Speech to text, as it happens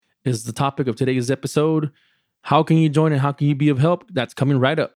is the topic of today's episode. How can you join and how can you be of help? That's coming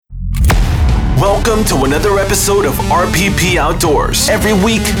right up. Welcome to another episode of RPP Outdoors. Every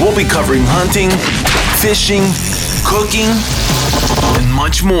week, we'll be covering hunting, fishing, cooking, and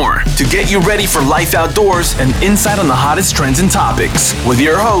much more to get you ready for life outdoors and insight on the hottest trends and topics. With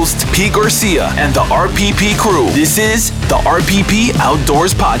your host, Pete Garcia and the RPP crew. This is the RPP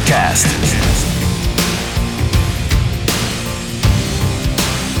Outdoors Podcast.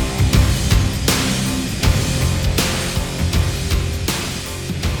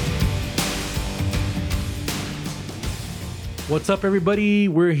 What's up, everybody?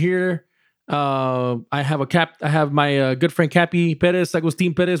 We're here. I have my good friend Cappy Perez,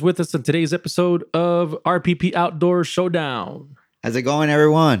 Agustin Perez, with us in today's episode of RPP Outdoor Showdown. How's it going,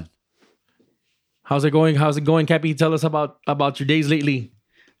 everyone? How's it going, Cappy? Tell us about your days lately.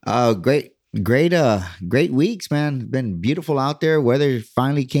 Great weeks, man. Been beautiful out there. Weather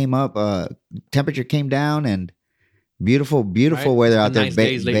finally came up. Temperature came down, and beautiful right. Weather out there. Nice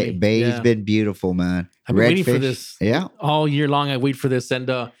days lately. Bay's been beautiful, man. I've been waiting for this. Yeah, all year long. I wait for this, and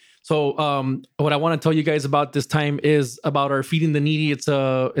so what I want to tell you guys about this time is about our Feeding the Needy. If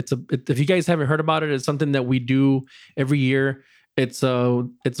you guys haven't heard about it, it's something that we do every year. It's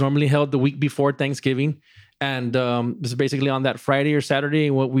normally held the week before Thanksgiving, and this is basically on that Friday or Saturday.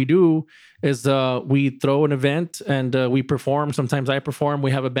 And what we do is we throw an event and we perform. Sometimes I perform.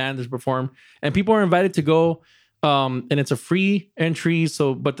 We have a band that perform, and people are invited to go. And it's a free entry.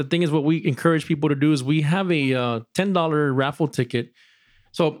 But the thing is, what we encourage people to do is we have a $10 raffle ticket.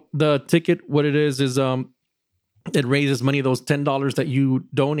 So the ticket, what it is it raises money. Those $10 that you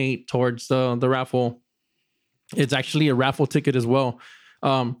donate towards the raffle, it's actually a raffle ticket as well.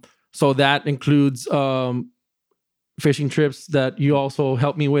 So that includes fishing trips that you also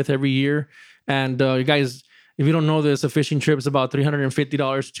help me with every year. And you guys, if you don't know this, a fishing trip is about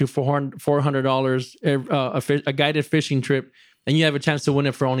 $350 to $400 a guided fishing trip, and you have a chance to win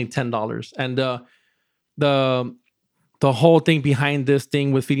it for only $10. And the whole thing behind this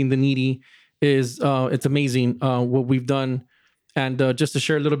thing with Feeding the Needy is it's amazing what we've done. And just to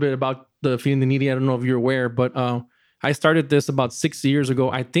share a little bit about the Feeding the Needy, I don't know if you're aware, but I started this about 6 years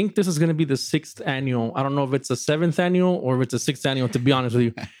ago. I think this is going to be the 6th annual. I don't know if it's the 7th annual or if it's the 6th annual, to be honest with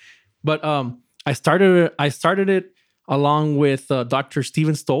you. But I started it along with Dr.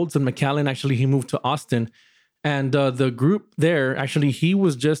 Steven Stoltz in McAllen. Actually, he moved to Austin, and the group there. Actually, he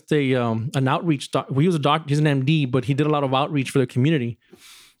was just an outreach. He was a doctor. He's an MD, but he did a lot of outreach for the community.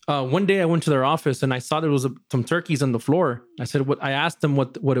 One day, I went to their office and I saw there was some turkeys on the floor. I asked them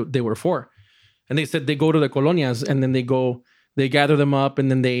what they were for, and they said they go to the colonias and then they gather them up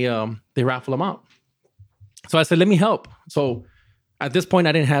and then they raffle them out. So I said, let me help. So at this point,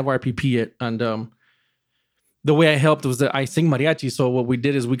 I didn't have RPP yet. And the way I helped was that I sing mariachi. So what we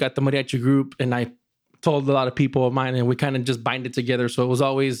did is we got the mariachi group and I told a lot of people of mine and we kind of just bind it together. So it was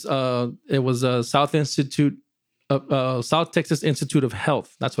always, South Texas Institute of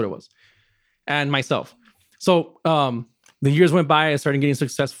Health. That's what it was. And myself. So the years went by, I started getting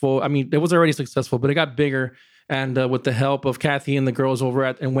successful. I mean, it was already successful, but it got bigger. And with the help of Kathy and the girls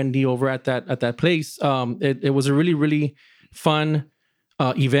and Wendy over at that place, it was a really, really fun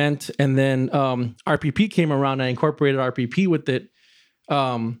event. And then RPP came around. I incorporated RPP with it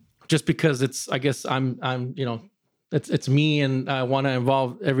just because it's me, and I want to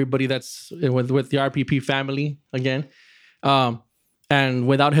involve everybody that's with the RPP family again. And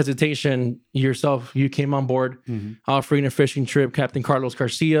without hesitation, you came on board, offering a fishing trip. Captain Carlos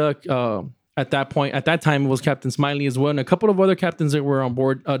Garcia, at that time, it was Captain Smiley as well, and a couple of other captains that were on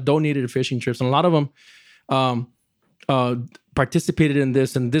board donated fishing trips, and a lot of them participated in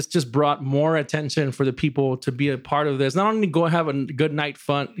this, and this just brought more attention for the people to be a part of this. Not only go have a good night's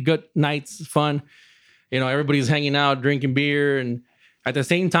fun, everybody's hanging out, drinking beer, and at the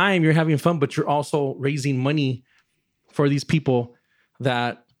same time you're having fun, but you're also raising money for these people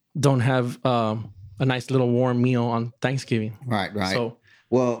that don't have a nice little warm meal on Thanksgiving. Right. So,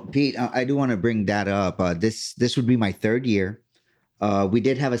 well, Pete, I do want to bring that up. This would be my 3rd year. We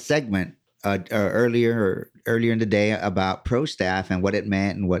did have a segment earlier in the day about pro staff and what it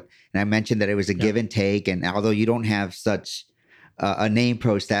meant and I mentioned that it was a give and take. And although you don't have such a name,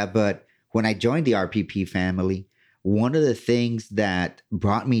 pro staff, but when I joined the RPP family, one of the things that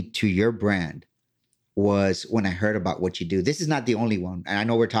brought me to your brand was when I heard about what you do. This is not the only one. And I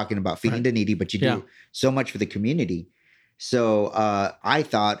know we're talking about Feeding the Needy, but you do so much for the community. So I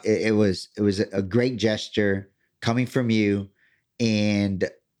thought it was a great gesture coming from you, and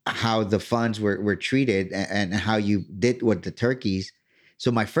how the funds were treated and how you did with the turkeys.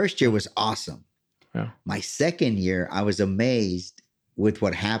 So my first year was awesome. Yeah. My second year, I was amazed with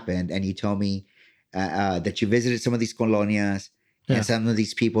what happened, and you told me that you visited some of these colonias, Yeah. and some of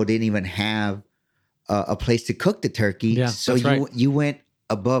these people didn't even have a place to cook the turkey. Yeah, so that's right. you went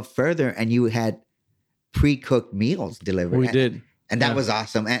above further, and you had pre-cooked meals delivered. We did. And that Yeah. was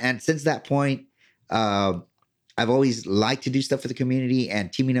awesome. And since that point, I've always liked to do stuff for the community,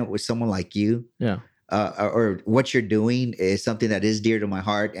 and teaming up with someone like you, Yeah. or what you're doing is something that is dear to my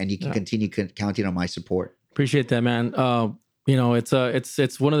heart, and you can Yeah. continue counting on my support. Appreciate that, man. You know, it's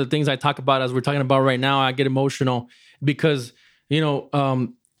one of the things I talk about as we're talking about right now. I get emotional because, you know,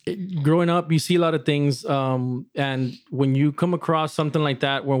 growing up, you see a lot of things. And when you come across something like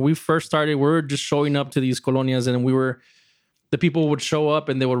that, when we first started, we were just showing up to these colonias, and the people would show up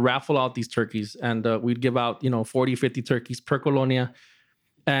and they would raffle out these turkeys, and we'd give out, 40, 50 turkeys per colonia.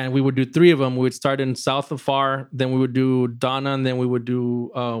 And we would do 3 of them. We would start in South of Far, then we would do Donna, and then we would do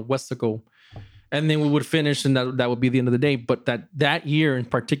Westaco. And then we would finish, and that would be the end of the day. But that year in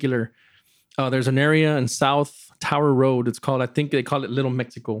particular, there's an area in South Tower Road. It's called, I think they call it Little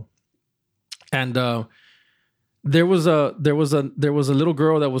Mexico. And there was a little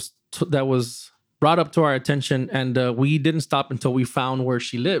girl that was brought up to our attention, and we didn't stop until we found where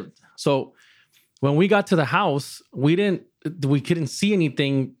she lived. So when we got to the house, we couldn't see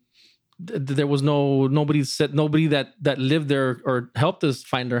anything. There was nobody that lived there or helped us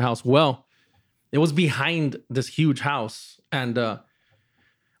find our house. Well, it was behind this huge house, and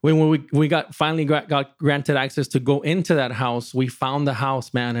when we finally got granted access to go into that house, we found the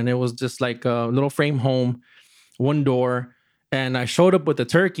house, man, and it was just like a little frame home, 1 door. And I showed up with the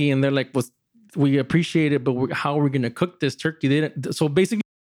turkey, and they're like, "We appreciate it, but how are we going to cook this turkey?" So basically,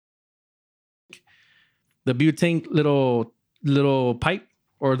 the butane little pipe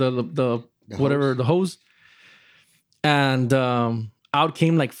or the whatever, the hose, and out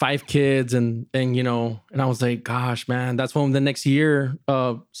came like 5 kids, and I was like, gosh, man. That's when the next year,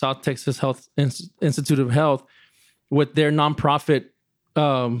 South Texas Health Institute of Health, with their nonprofit,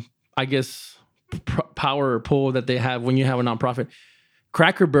 I guess, power or pull that they have when you have a nonprofit,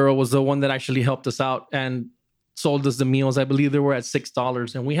 Cracker Barrel was the one that actually helped us out and sold us the meals. I believe they were at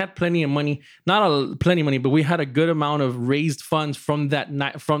 $6, and we had plenty of money, plenty of money, but we had a good amount of raised funds from that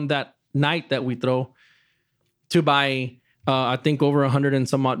night that we throw to buy, I think, over 100 and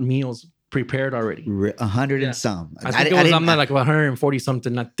some odd meals prepared already. 100 Yeah. and some. I think it was, I'm not like 140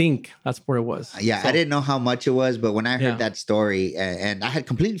 something. I think that's where it was. Yeah, So, I didn't know how much it was, but when I heard Yeah. that story, and I had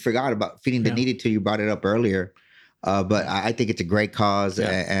completely forgot about feeding the Yeah. needy till you brought it up earlier. But I think it's a great cause,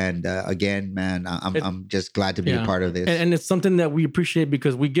 Yeah. and again, man, I'm just glad to be Yeah. a part of this. And it's something that we appreciate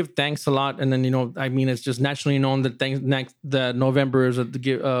because we give thanks a lot. And then, it's just naturally known that November is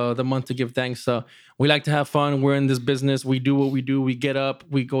the month to give thanks. We like to have fun. We're in this business. We do what we do. We get up,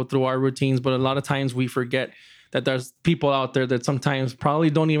 we go through our routines, but a lot of times we forget that there's people out there that sometimes probably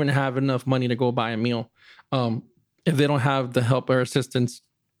don't even have enough money to go buy a meal. If they don't have the help or assistance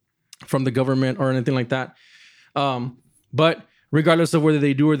from the government or anything like that. But regardless of whether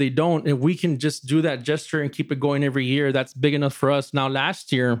they do or they don't, if we can just do that gesture and keep it going every year, that's big enough for us. Now,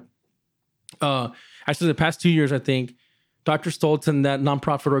 last year, actually the past 2 years, I think, Dr. Stolten, that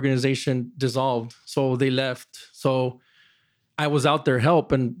nonprofit organization, dissolved. So they left. So I was out there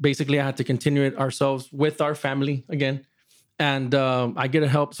help, and basically I had to continue it ourselves with our family again. And I get a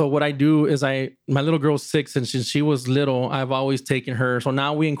help. So what I do is my little girl's 6, and since she was little, I've always taken her. So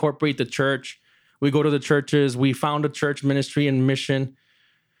now we incorporate the church. We go to the churches. We found a church ministry and mission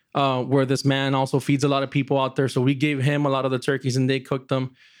where this man also feeds a lot of people out there. So we gave him a lot of the turkeys, and they cooked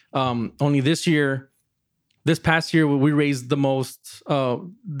them. Only this past year, we raised the most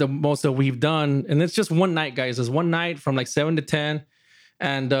that we've done. And it's just one night, guys. It's one night from like 7 to 10.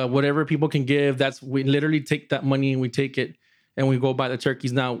 And whatever people can give, we literally take that money and we take it and we go buy the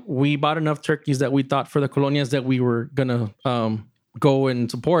turkeys. Now, we bought enough turkeys that we thought for the colonias that we were going to go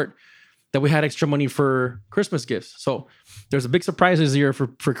and support, that we had extra money for Christmas gifts. So there's a big surprise this year for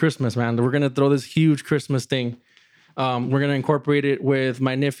Christmas, man. We're going to throw this huge Christmas thing. We're going to incorporate it with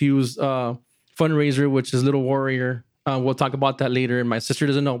my nephew's fundraiser, which is Little Warrior. We'll talk about that later. And my sister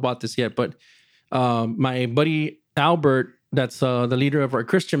doesn't know about this yet, but my buddy Albert, that's the leader of our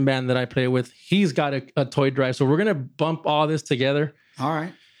Christian band that I play with, he's got a toy drive. So we're going to bump all this together. All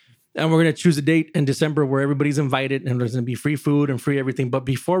right. And we're going to choose a date in December where everybody's invited and there's going to be free food and free everything. But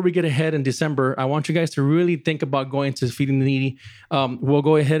before we get ahead in December, I want you guys to really think about going to Feeding the Needy. We'll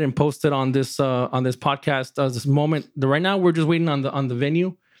go ahead and post it on this podcast. This moment. Right now, we're just waiting on the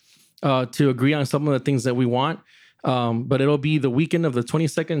venue to agree on some of the things that we want. But it'll be the weekend of the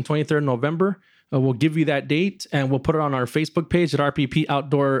 22nd and 23rd November. We'll give you that date and we'll put it on our Facebook page at RPP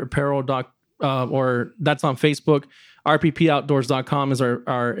Outdoor Apparel or that's on Facebook. rppoutdoors.com is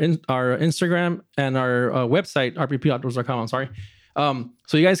our Instagram, and our website, rppoutdoors.com. I'm sorry.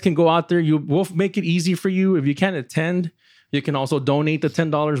 So you guys can go out there. We'll make it easy for you. If you can't attend, you can also donate the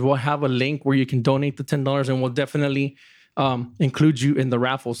 $10. We'll have a link where you can donate the $10, and we'll definitely include you in the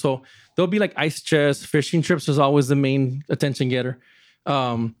raffle. So there'll be like ice chests, fishing trips is always the main attention getter.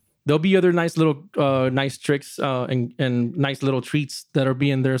 There'll be other nice little nice tricks and nice little treats that'll be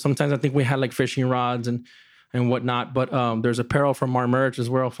in there. Sometimes I think we had like fishing rods and whatnot, but there's apparel from our merch as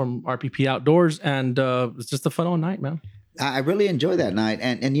well from RPP Outdoors, and it's just a fun all night, man. I really enjoy that night.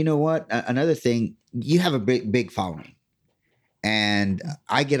 And you know what? Another thing, you have a big following. And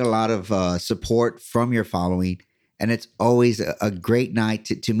I get a lot of support from your following. And it's always a great night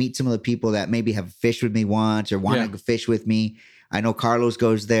to meet some of the people that maybe have fished with me once or want to fish with me. I know Carlos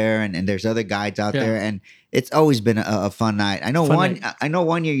goes there, and there's other guides out there. And it's always been a fun night. I know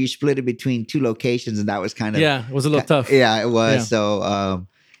one year you split it between 2 locations, and that was kind of... Yeah, it was a little tough. Yeah, it was. Yeah. So,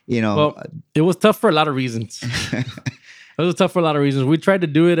 Well, it was tough for a lot of reasons. It was tough for a lot of reasons. We tried to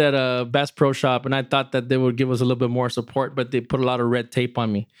do it at a Bass Pro Shop, and I thought that they would give us a little bit more support, but they put a lot of red tape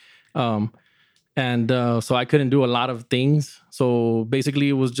on me. So I couldn't do a lot of things. So basically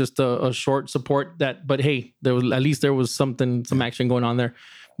it was just a short support but hey, there was some action going on there.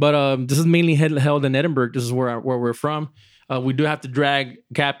 But this is mainly held in Edinburgh. This is where we're from. We do have to drag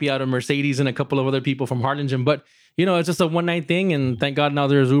Cappy out of Mercedes and a couple of other people from Harlingen, but it's just a one night thing, and thank God now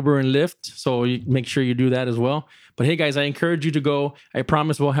there's Uber and Lyft. So you make sure you do that as well. But hey guys, I encourage you to go. I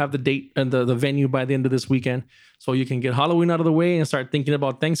promise we'll have the date and the venue by the end of this weekend, so you can get Halloween out of the way and start thinking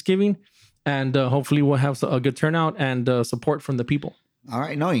about Thanksgiving. And hopefully we'll have a good turnout and support from the people. All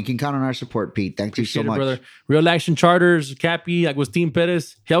right. No, you can count on our support, Pete. Thank you so much. Brother. Real Action Charters, Cappy, Agustin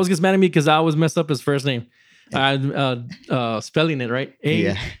Perez. He always gets mad at me because I always mess up his first name. Spelling it, right?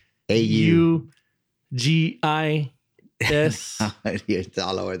 A-U-G-I-S. It's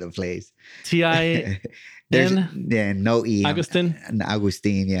all over the place. T-I-N. No E. Agustin.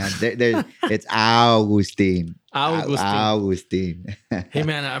 Agustin, yeah. It's Augustine. Augustine. Hey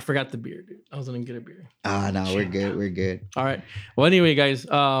man, I forgot the beer, dude. I was gonna get a beer. No, we're good. All right. Well, anyway, guys,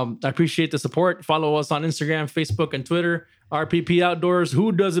 I appreciate the support. Follow us on Instagram, Facebook, and Twitter. RPP Outdoors.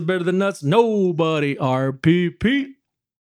 Who does it better than us? Nobody. RPP.